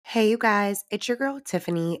Hey, you guys, it's your girl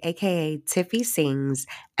Tiffany, aka Tiffy Sings,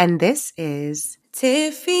 and this is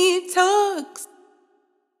Tiffy Talks.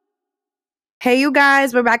 Hey, you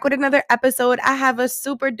guys, we're back with another episode. I have a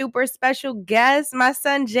super duper special guest, my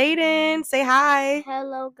son Jayden. Say hi.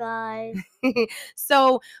 Hello, guys.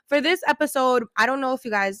 So, for this episode, I don't know if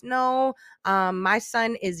you guys know, my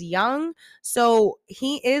son is young, so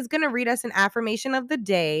he is going to read us an affirmation of the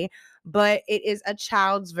day, but it is a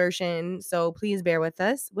child's version, so please bear with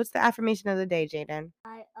us. What's the affirmation of the day, Jayden?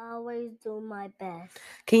 I always do my best.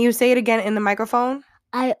 Can you say it again in the microphone?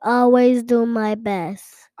 I always do my best.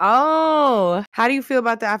 Oh, how do you feel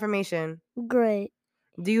about the affirmation? Great.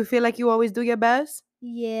 Do you feel like you always do your best?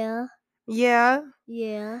 Yeah. Yeah.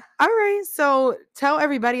 Yeah. All right. So tell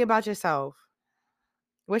everybody about yourself.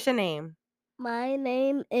 What's your name? My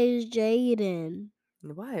name is Jayden.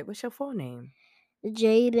 What? What's your full name?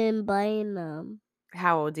 Jayden Bynum.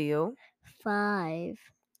 How old are you? 5.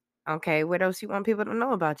 Okay. What else you want people to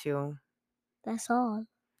know about you? That's all.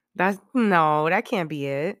 That can't be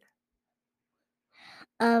it.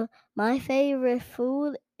 My favorite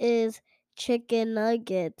food is chicken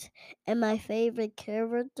nuggets, and my favorite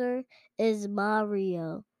character is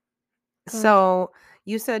Mario. So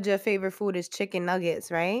you said your favorite food is chicken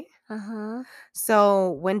nuggets, right? Uh-huh.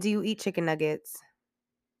 So when do you eat chicken nuggets?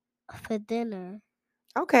 For dinner.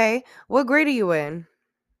 Okay. What grade are you in?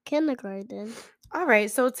 Kindergarten. All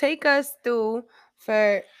right. So take us through,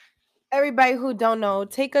 for everybody who don't know,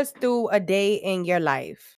 take us through a day in your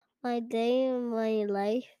life. My day in my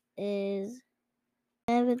life is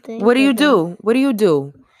everything. What do you do? What do you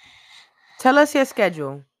do? Tell us your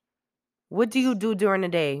schedule. What do you do during the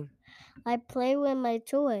day? I play with my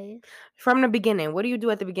toys. From the beginning, what do you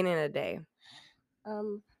do at the beginning of the day?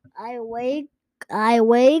 I wake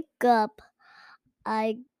up.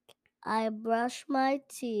 I brush my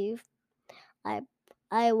teeth.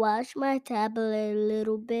 I wash my tablet a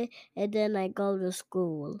little bit, and then I go to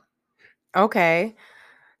school. Okay.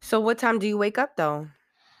 So what time do you wake up though?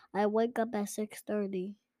 I wake up at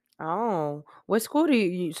 6:30. Oh, what school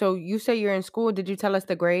do so you say you're in school. Did you tell us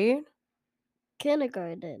the grade?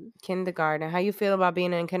 Kindergarten. Kindergarten. How you feel about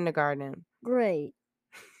being in kindergarten? Great.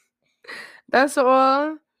 That's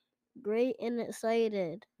all? Great and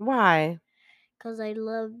excited. Why? Because I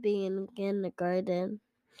love being in kindergarten.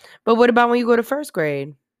 But what about when you go to first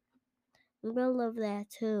grade? I'm going to love that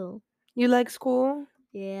too. You like school?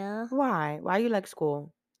 Yeah. Why? Why you like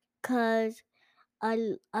school? Because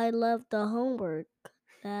I love the homework.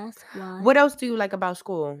 That's why. What else do you like about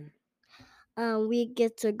school? We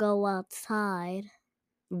get to go outside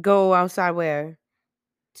Go outside where?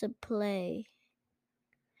 to play.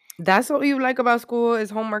 That's what you like about school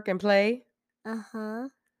is homework and play? Uh-huh.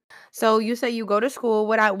 So you say you go to school.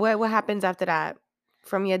 What happens after that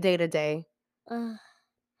from your day to day? I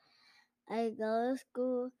go to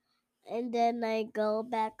school and then I go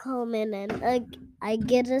back home and then I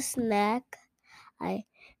get a snack. And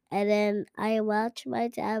then I watch my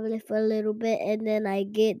tablet for a little bit and then I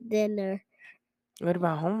get dinner. What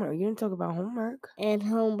about homework? You didn't talk about homework. And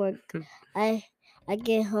homework. I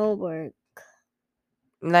get homework.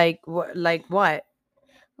 Like what? Like what?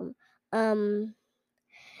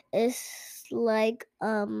 It's like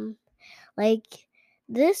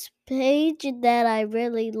this page that I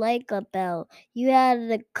really like about. You had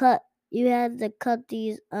to cut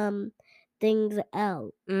these things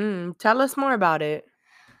out. Tell us more about it.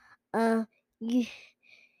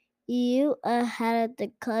 You had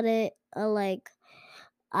to cut it like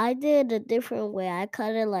I did a different way. I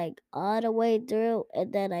cut it like all the way through,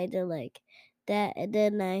 and then I did like that, and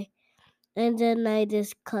then I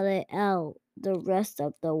just cut it out the rest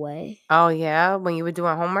of the way. Oh yeah, when you were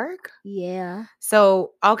doing homework? Yeah.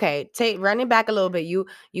 So, okay, run it back a little bit. You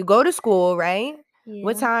go to school, right? Yeah.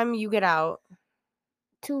 What time you get out?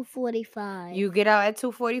 2:45. You get out at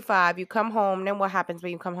 2:45. You come home. Then what happens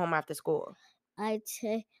when you come home after school? I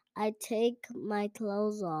take my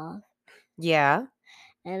clothes off. Yeah.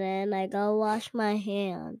 And then I go wash my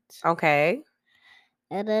hands. Okay.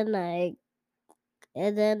 And then I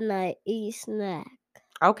eat snack.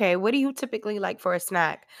 Okay. What do you typically like for a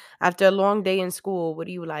snack after a long day in school? What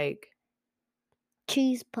do you like?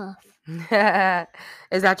 Cheese puff. Is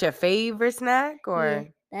that your favorite snack or? Yeah,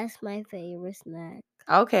 that's my favorite snack.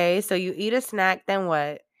 Okay, so you eat a snack, then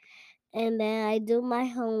what? And then I do my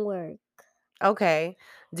homework. Okay.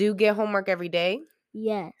 Do you get homework every day?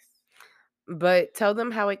 Yes. But tell them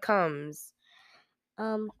how it comes.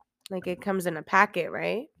 Like it comes in a packet,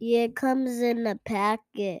 right? Yeah, it comes in a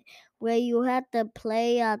packet where you have to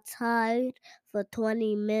play outside for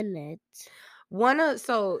 20 minutes.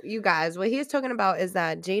 So you guys, what he's talking about is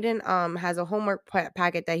that Jayden has a homework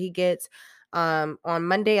packet that he gets on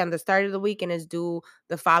Monday on the start of the week and is due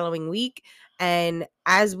the following week. And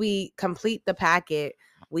as we complete the packet,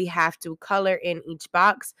 we have to color in each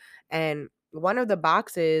box. And one of the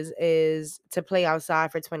boxes is to play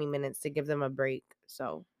outside for 20 minutes to give them a break.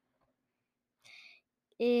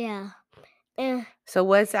 Yeah. And So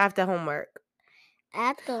what's after homework?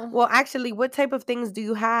 after Well, actually, what type of things do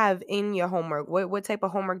you have in your homework? What type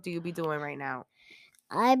of homework do you be doing right now?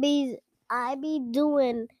 I be I be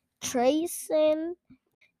doing tracing.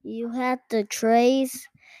 You have to trace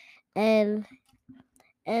and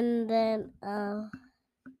and then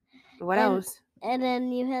What and else? and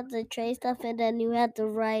then you have to trace stuff and then you have to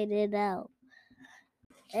write it out.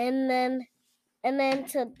 And then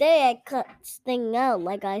today I cut thing out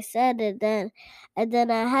like I said and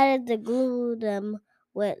then I had to glue them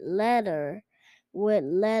with letter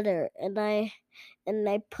and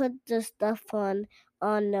I put the stuff on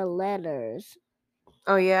the letters.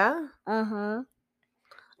 Oh yeah? Uh-huh.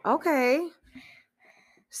 Okay.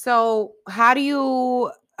 So, how do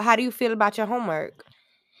you feel about your homework?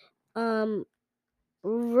 Um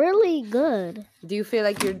really good. Do you feel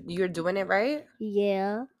like you're doing it right?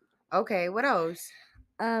 Yeah. Okay, what else?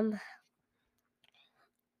 Um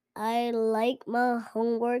I like my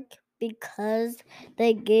homework because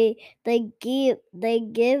they give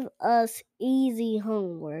us easy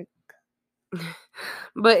homework.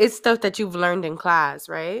 But it's stuff that you've learned in class,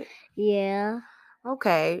 right? Yeah.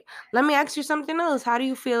 Okay. Let me ask you something else. How do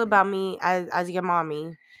you feel about me as your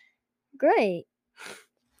mommy? Great.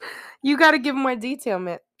 You got to give more detail,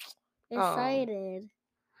 man. Oh. Excited.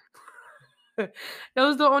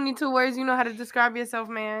 Those the only two words you know how to describe yourself,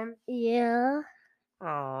 man. Yeah.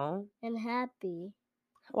 Oh. And happy.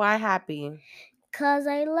 Why happy? 'Cause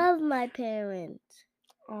I love my parents.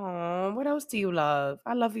 Oh, what else do you love?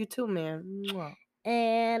 I love you too, man. Mwah.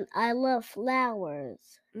 And I love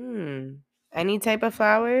flowers. Any type of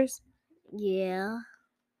flowers? Yeah.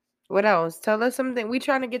 What else? Tell us something. We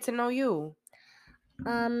trying to get to know you.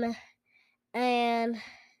 Um and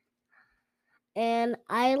and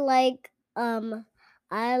I like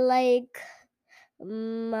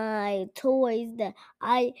my toys that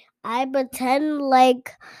I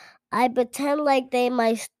pretend like they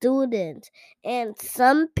my students. And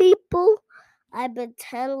some people I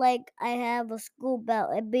pretend like I have a school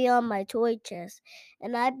belt and be on my toy chest.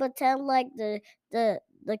 And I pretend like the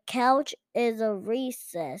couch is a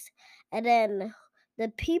recess. And then the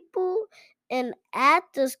people in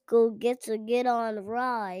after school get on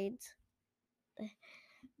rides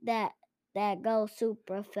that that go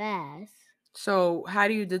super fast. So, how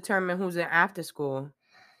do you determine who's in after school?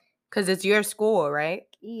 Because it's your school, right?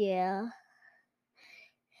 Yeah.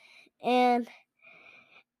 And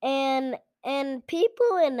and and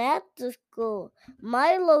people in after school.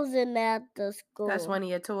 Milo's in after That's school. one of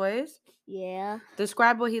your toys. Yeah.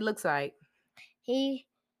 Describe what he looks like. He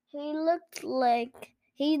he looked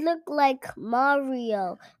like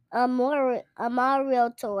Mario. A Mario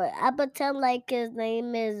toy. I pretend like his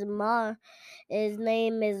name is Milo.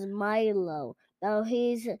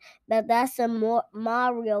 Now that's a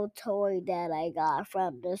Mario toy that I got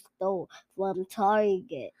from the store from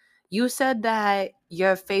Target. You said that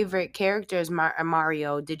your favorite character is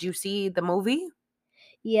Mario. Did you see the movie?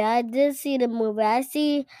 Yeah, I did see the movie.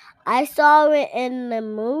 I saw it in the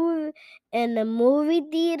movie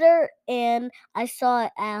theater, and I saw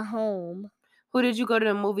it at home. Who did you go to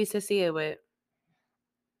the movies to see it with?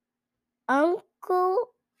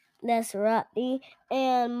 Uncle, that's Rodney,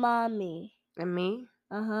 and mommy. And me?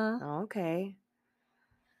 Uh-huh. Okay.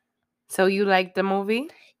 So you like the movie?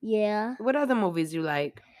 Yeah. What other movies you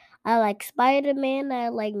like? I like Spider-Man. I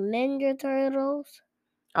like Ninja Turtles.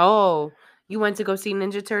 Oh, you went to go see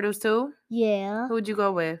Ninja Turtles too? Yeah. Who'd you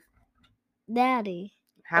go with? Daddy.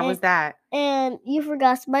 How And was that? and you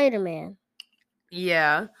forgot Spider-Man.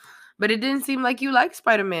 Yeah. But it didn't seem like you liked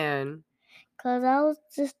Spider-Man. 'Cause I was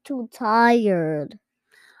just too tired.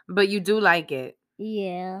 But you do like it.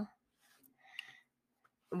 Yeah.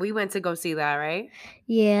 We went to go see that, right?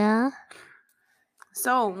 Yeah.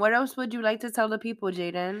 So, what else would you like to tell the people,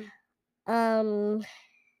 Jayden? Um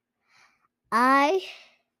I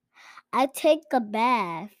I take a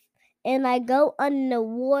bath and I go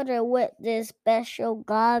underwater with this special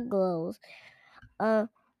goggles. Uh,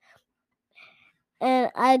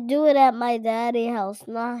 and I do it at my daddy house,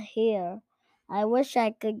 not here. I wish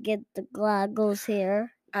I could get the goggles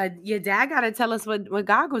here. Your dad gotta tell us what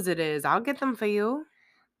goggles it is. I'll get them for you.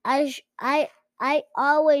 I sh- I I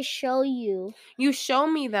always show you. You show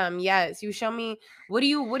me them. Yes, you show me. What do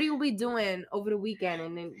you be doing over the weekend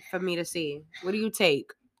and then for me to see? What do you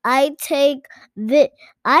take? I take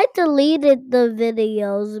I deleted the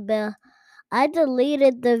videos,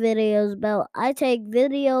 but I take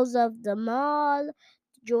videos of the mall,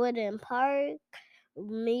 Jordan Park,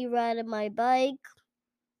 me riding my bike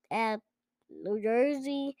at New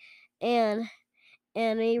Jersey, and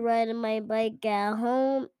me riding my bike at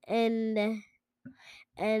home, and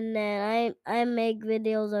then I make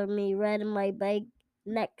videos of me riding my bike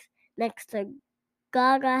next to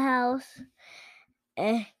Gaga house,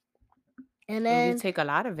 and You then take a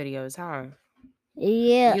lot of videos, huh?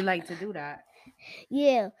 yeah, You like to do that.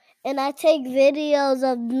 yeah, and I take videos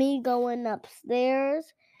of me going upstairs,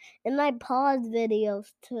 and I pause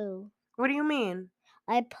videos too. What do you mean?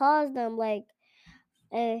 I pause them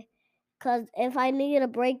cause if I need a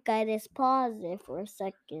break, I just pause it for a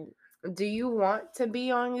second. Do you want to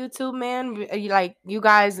be on YouTube, man? Like you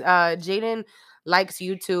guys, Jayden likes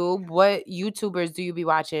YouTube. What YouTubers do you be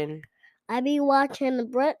watching? I be watching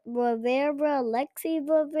Brett Rivera, Lexi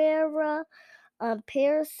Rivera,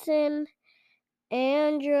 Pearson,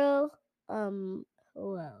 Andrew,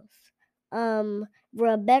 who else?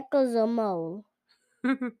 Rebecca Zamol.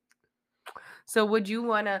 So would you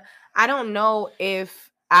wanna? I don't know if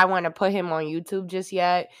I want to put him on YouTube just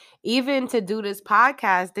yet. Even to do this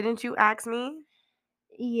podcast, didn't you ask me?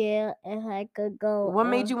 Yeah, if I could go What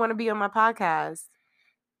made on, you want to be on my podcast?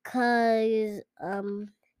 cause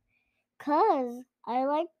cause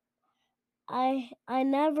I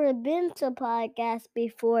never been to podcast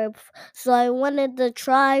before, so I wanted to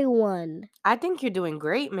try one. I think you're doing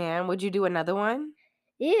great, man. Would you do another one?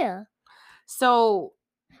 Yeah. So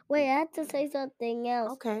Wait, I have to say something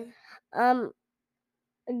else. okay. Um,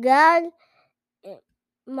 God,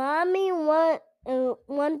 mommy want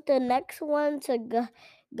the next one to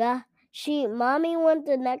mommy want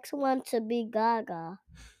the next one to be Gaga.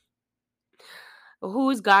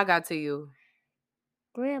 Who's Gaga to you?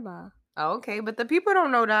 Grandma. Okay, but the people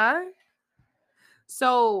don't know that.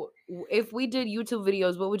 So if we did YouTube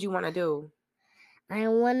videos, what would you want to do? I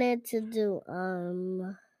wanted to do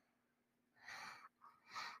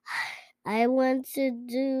I want to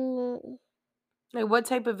do Like, what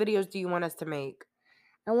type of videos do you want us to make?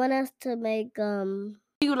 I want us to make What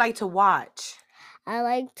do you like to watch? I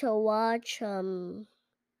like to watch I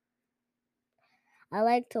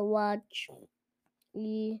like to watch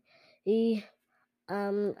e, e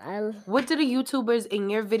I What do the YouTubers in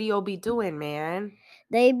your video be doing, man?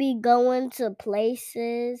 they be going to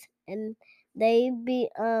places, and they be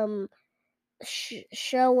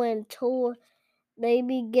showing tour. They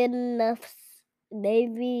be getting us. They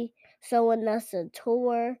be showing us a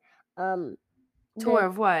tour. Tour The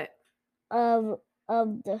of what? of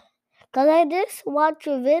the. Cause I just watched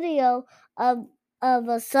a video of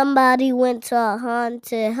somebody went to a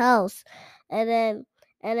haunted house, and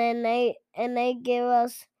they give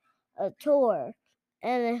us a tour,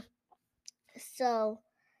 and so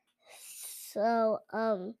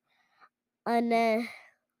and then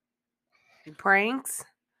Pranks?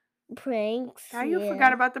 pranks, How you forgot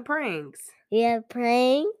yeah. about the pranks? Yeah,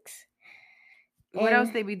 pranks. What else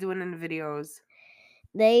And they be doing in the videos?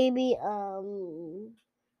 they be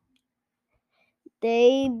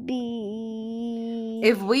they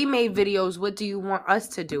If be we made videos, what do you want us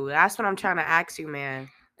to do? That's what I'm trying to ask you, man.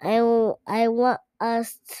 I want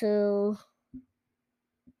us to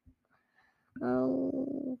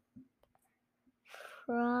um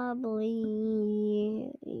probably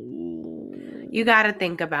You got to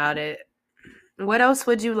think about it. What else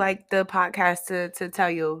would you like the podcast to tell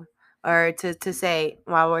you or to say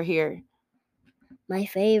while we're here? my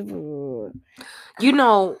favorite. You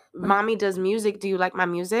know, My, mommy does music. Do you like my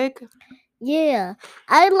music? yeah,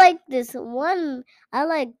 I like this one. I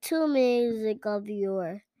like two music of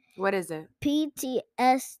yours. What is it?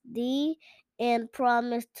 PTSD and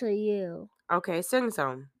Promise to You. Okay, sing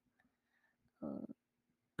some.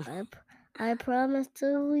 Uh, I promise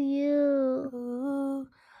to you, Ooh,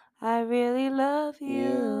 I really love you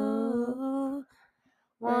you. will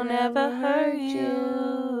Won't ever never hurt hurt you.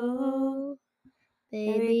 you.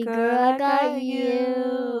 Baby Baby girl, girl, I I got got you.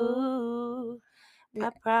 you. Th- I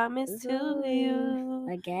promise to so, you.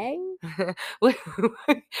 again, What-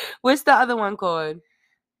 What's the other one called?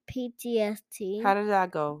 How PTSD. did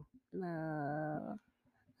that go? No,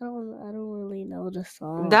 I don't really know the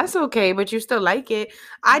song. That's okay, but you still like it.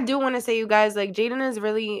 I do want to say, you guys, like Jayden is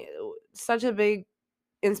really such a big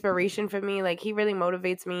inspiration for me. Like he really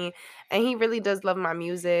motivates me, and he really does love my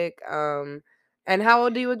music. And how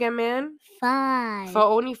old are you again, man? For 5.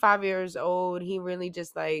 only 5 years old, he really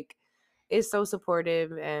just like is so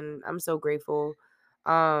supportive, and I'm so grateful.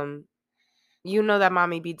 Um, you know that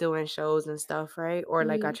mommy be doing shows and stuff, right? Or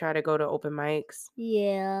like I Mm, try to go to open mics.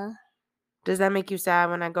 yeah. Does that make you sad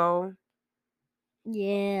when I go?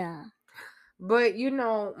 Yeah. But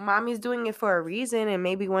mommy's doing it for a reason, and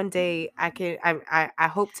maybe one day I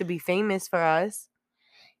hope to be famous for us.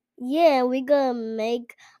 Yeah, we gonna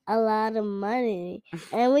make a lot of money.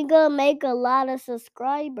 And we gonna make a lot of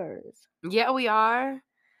subscribers. Yeah, we are.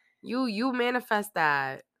 You manifest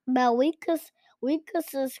that. But we could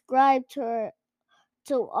subscribe to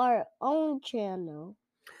our own channel.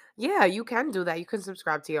 Yeah, you can do that. You can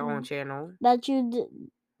subscribe to your own Mm. channel. But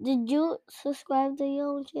did you subscribe to your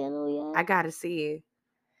own channel I yet? gotta see.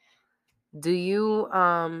 Do you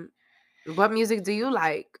what music do you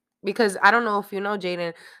like? Because I don't know if you know,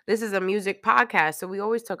 Jayden, this is a music podcast, so we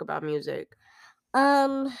always talk about music.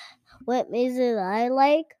 Um, what music I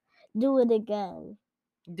like? Do it again.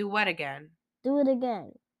 Do what again? Do it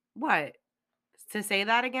again. What? To say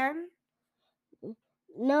that again?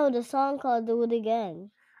 No, the song called "Do It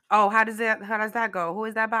Again." Oh, how does that go? Who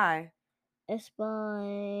is that by? It's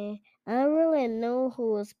by I don't really know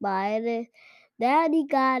who inspired it. Daddy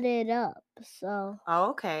got it up. So, Oh,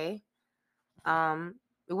 okay.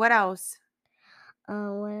 What else?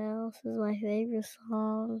 what else is my favorite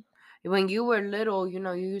song? When you were little, you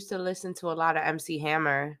used to listen to a lot of MC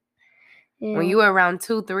Hammer. When Yeah. you were around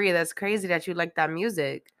 2, 3, that's crazy that you like that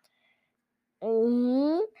music.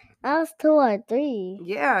 Mhm. I was 2 or 3.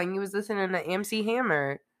 Yeah, and you was listening to MC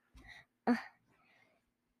Hammer. Uh,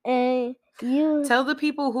 And you, Tell the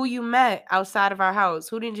people who you met outside of our house.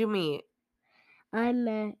 Who did you meet? I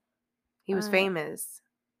met. He was famous.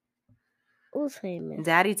 Who's famous?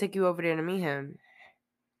 Daddy took you over there to meet him.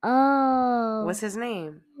 Oh, What's his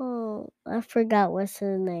name? I forgot what's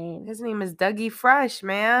his name. His name is Dougie Fresh,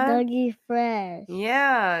 man. Dougie Fresh.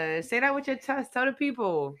 Yeah, say that with your chest. Tell the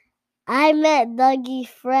people. I met Dougie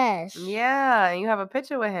Fresh. Yeah, and you have a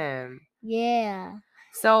picture with him. Yeah.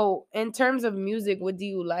 So, in terms of music, what do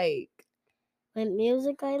you like? What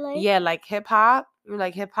music I like? Yeah, like hip hop. You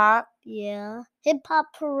like hip hop? Yeah. Hip Hop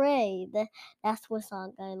Parade. That's what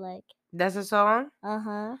song I like. That's a song?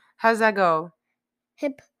 Uh-huh. How's that go?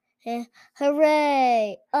 Hip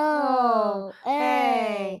Hooray! Oh, Oh, hey,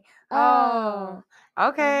 hey, oh. oh.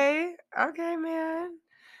 Okay. Okay, man.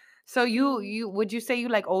 So you Mm, you would you say you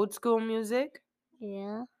like old school music?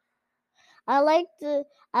 yeah. I like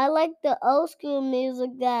the old school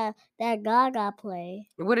music that Gaga play.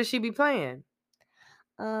 What does she be playing?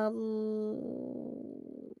 Um,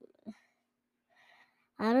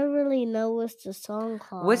 I don't really know what's the song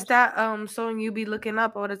What's called. that song you be looking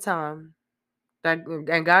up all the time? That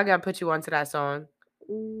and Gaga put you onto that song.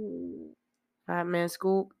 Ooh, Fat Man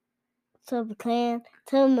Scoop.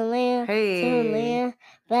 Timberland, Hey.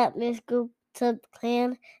 Batman Scoop,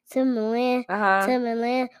 Timberland, Uh-huh.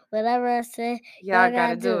 whatever I say, Y'all y'all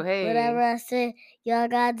gotta gotta do. do. Whatever Hey. I say, y'all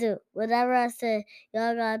gotta do. Whatever I say,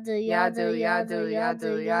 y'all gotta do. Y'all Y'all do, do, y'all y'all do, do, y'all y'all do,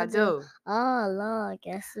 do, y'all y'all do. do. Oh Lord,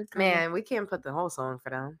 guess who coming? Man, we can't put the whole song for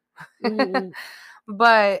them. Mm-mm.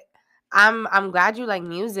 But I'm glad you like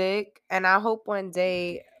music, and I hope one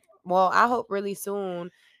day, well, I hope really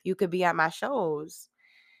soon you could be at my shows.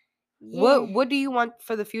 Yeah. What do you want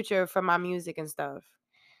for the future for my music and stuff?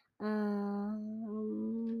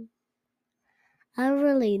 Um, I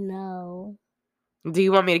really know. Do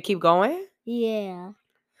you want me to keep going? Yeah.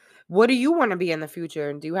 What do you want to be in the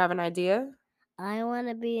future? Do you have an idea? I want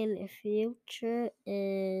to be in the future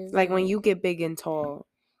is Like when you get big and tall.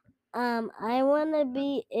 I want to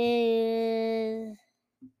be is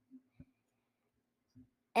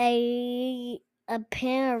a a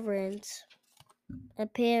parent. A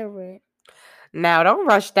parent. Now, don't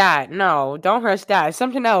rush that. No, don't rush that.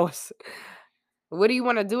 Something else. What do you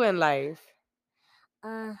want to do in life?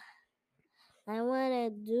 Uh, I want to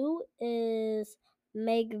do is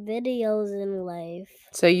make videos in life.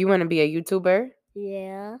 So you want to be a YouTuber?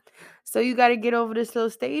 Yeah. So you got to get over this little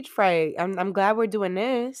stage fright. I'm glad we're doing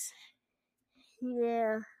this.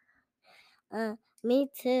 Yeah. Me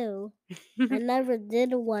too. I never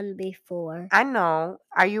did one before. I know.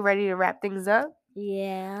 Are you ready to wrap things up?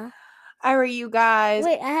 Yeah. All right, you guys.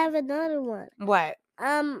 Wait, I have another one. What?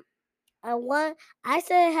 Um, I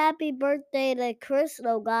said happy birthday to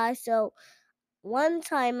Crystal, guys. So one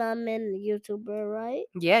time I'm in YouTuber, right?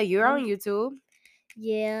 Yeah, you're on Um, YouTube.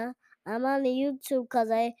 yeah, I'm on the YouTube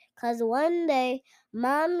cause one day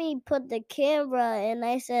mommy put the camera and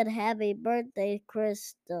I said happy birthday,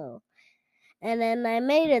 Crystal, and then I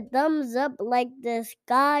made a thumbs up like this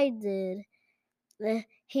guy did.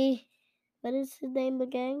 What is his name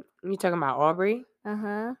again? You talking about Aubrey? Uh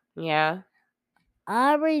huh. Yeah.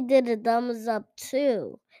 I already did a thumbs up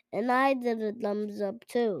too. And I did a thumbs up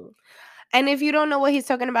too. And if you don't know what he's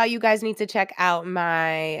talking about, you guys need to check out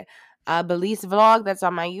my Belize vlog that's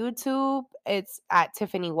on my YouTube. It's at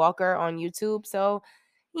Tiffany Walker on YouTube. So,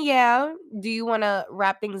 yeah. Do you want to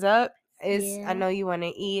wrap things up? I Yeah. know you want to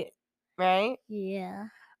eat, right? Yeah.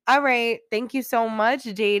 All right. Thank you so much,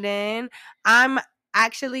 Jayden. I'm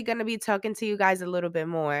actually going to be talking to you guys a little bit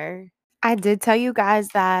more. I did tell you guys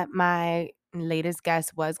that my latest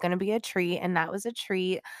guest was going to be a treat, and that was a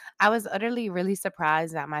treat. I was utterly really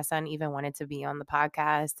surprised that my son even wanted to be on the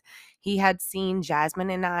podcast. He had seen Jasmine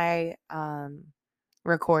and I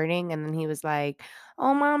recording, and then he was like,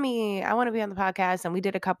 "Oh, mommy, I want to be on the podcast." And we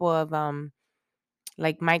did a couple of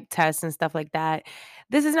like mic tests and stuff like that.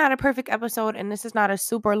 This is not a perfect episode, and this is not a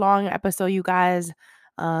super long episode, you guys.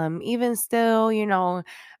 Even still,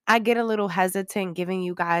 I get a little hesitant giving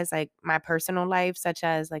you guys like my personal life, such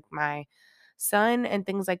as like my son and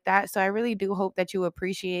things like that. So I really do hope that you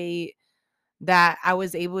appreciate that I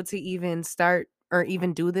was able to even start or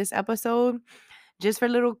even do this episode. Just for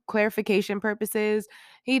little clarification purposes,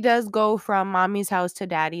 he does go from mommy's house to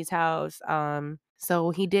daddy's house.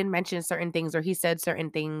 So he did mention certain things, or he said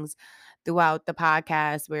certain things throughout the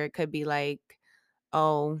podcast where it could be like,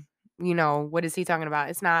 oh, what is he talking about?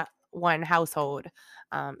 It's not one household.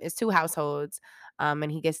 It's two households.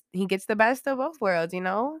 And he gets the best of both worlds,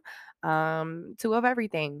 two of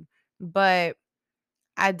everything. But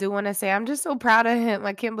I do want to say I'm just so proud of him.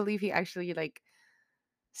 I can't believe he actually like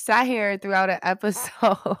sat here throughout an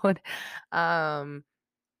episode. um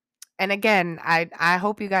and again, I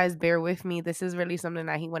hope you guys bear with me. This is really something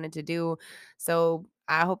that he wanted to do. So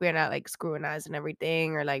I hope you're not like scrutinizing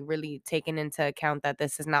everything or like really taking into account that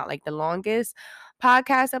this is not like the longest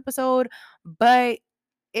podcast episode, but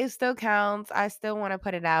it still counts. I still want to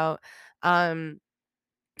put it out. um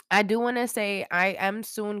I do want to say I am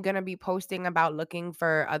soon going to be posting about looking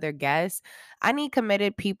for other guests. I need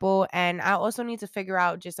committed people, and I also need to figure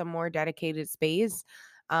out just a more dedicated space.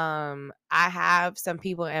 I have some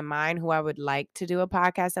people in mind who I would like to do a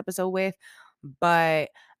podcast episode with, but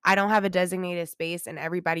I don't have a designated space and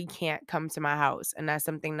everybody can't come to my house. And that's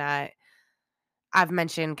something that I've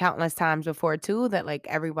mentioned countless times before too, that like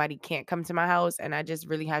everybody can't come to my house, and I just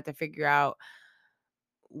really have to figure out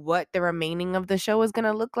what the remaining of the show is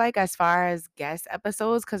gonna look like as far as guest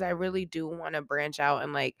episodes, because I really do want to branch out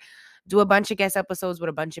and like do a bunch of guest episodes with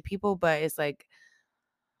a bunch of people, but it's like,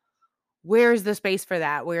 where's the space for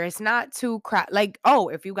that? Where it's not too like, oh,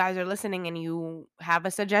 if you guys are listening and you have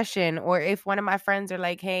a suggestion, or if one of my friends are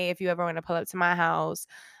like, hey, if you ever want to pull up to my house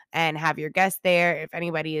and have your guest there, if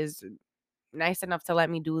anybody is nice enough to let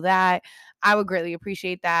me do that, I would greatly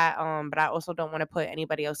appreciate that. But I also don't want to put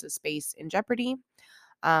anybody else's space in jeopardy.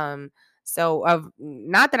 Um, so of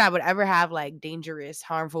not that I would ever have like dangerous,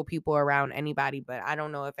 harmful people around anybody, but I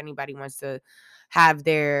don't know if anybody wants to have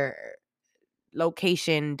their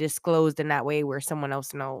location disclosed in that way where someone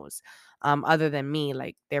else knows, other than me,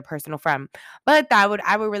 like their personal friend. But I would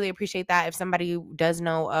really appreciate that if somebody does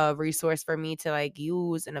know a resource for me to like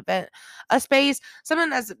use an event, a space,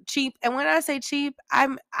 something that's cheap. And when I say cheap,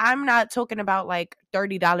 I'm not talking about like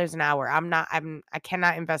 $30 an hour. I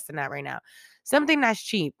cannot invest in that right now. Something that's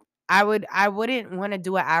cheap. I wouldn't want to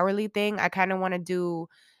do an hourly thing. I kind of want to do,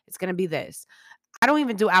 it's gonna be this. I don't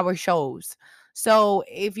even do hour shows. So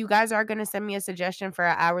if you guys are gonna send me a suggestion for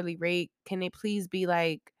an hourly rate, can it please be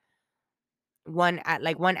like 1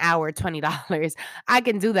 hour, $20? I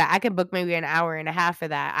can do that. I can book maybe an hour and a half for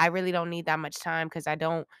that. I really don't need that much time because I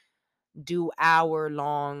don't do hour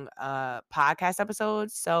long podcast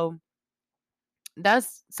episodes. So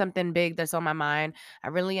that's something big that's on my mind. I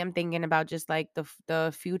really am thinking about just like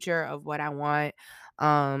the future of what I want.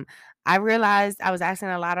 Um, I realized I was asking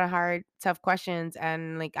a lot of hard, tough questions,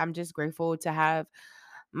 and like I'm just grateful to have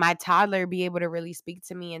my toddler be able to really speak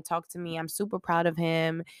to me and talk to me. I'm super proud of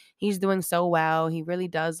him. He's doing so well. He really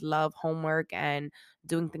does love homework and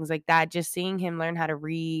doing things like that. Just seeing him learn how to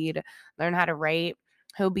read, learn how to write.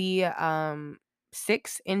 He'll be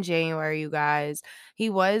 6 in January, you guys. He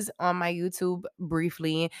was on my YouTube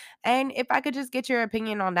briefly. And if I could just get your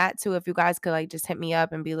opinion on that too, if you guys could like just hit me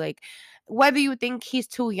up and be like, whether you think he's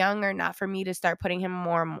too young or not for me to start putting him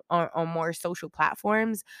more on more social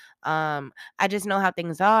platforms. I just know how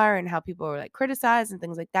things are and how people are like criticized and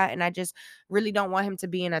things like that. And I just really don't want him to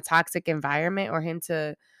be in a toxic environment, or him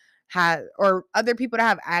to have, or other people to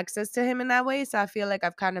have access to him in that way. So I feel like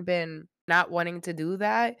I've kind of been not wanting to do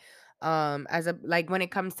that. As a like when it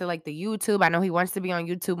comes to like the YouTube, I know he wants to be on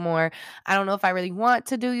YouTube more. I don't know if I really want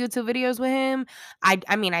to do YouTube videos with him.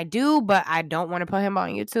 I mean I do, but I don't want to put him on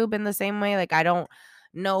YouTube in the same way. Like I don't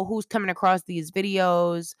know who's coming across these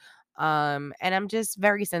videos. And I'm just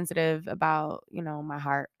very sensitive about, my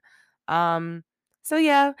heart. Um, so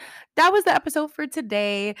yeah, that was the episode for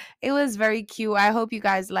today. It was very cute. I hope you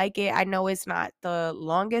guys like it. I know it's not the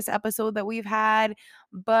longest episode that we've had,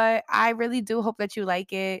 but I really do hope that you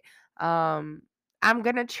like it. Um, I'm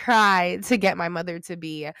gonna try to get my mother to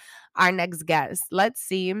be our next guest. Let's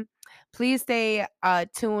see. Please stay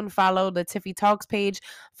tuned. Follow the Tiffy Talks page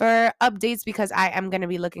for updates because I am gonna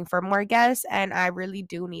be looking for more guests, and I really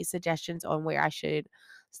do need suggestions on where I should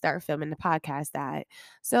start filming the podcast at.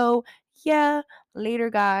 So yeah,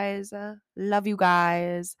 later, guys. Love you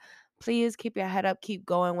guys. Please keep your head up, keep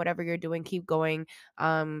going, whatever you're doing, keep going.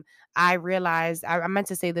 I realized I meant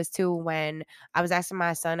to say this too when I was asking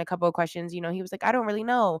my son a couple of questions. He was like, I don't really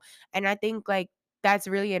know. And I think like that's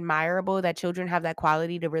really admirable that children have that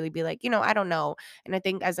quality to really be like, I don't know. And I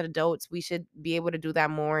think as adults, we should be able to do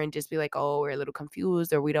that more and just be like, oh, we're a little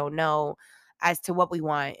confused or we don't know as to what we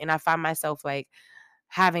want. And I find myself like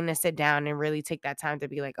having to sit down and really take that time to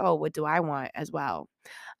be like, oh, what do I want as well?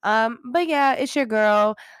 But yeah, it's your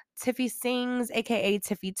girl, Tiffy Sings, aka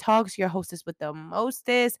Tiffy Talks, your hostess with the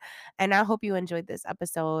mostest. And I hope you enjoyed this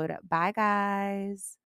episode. Bye, guys.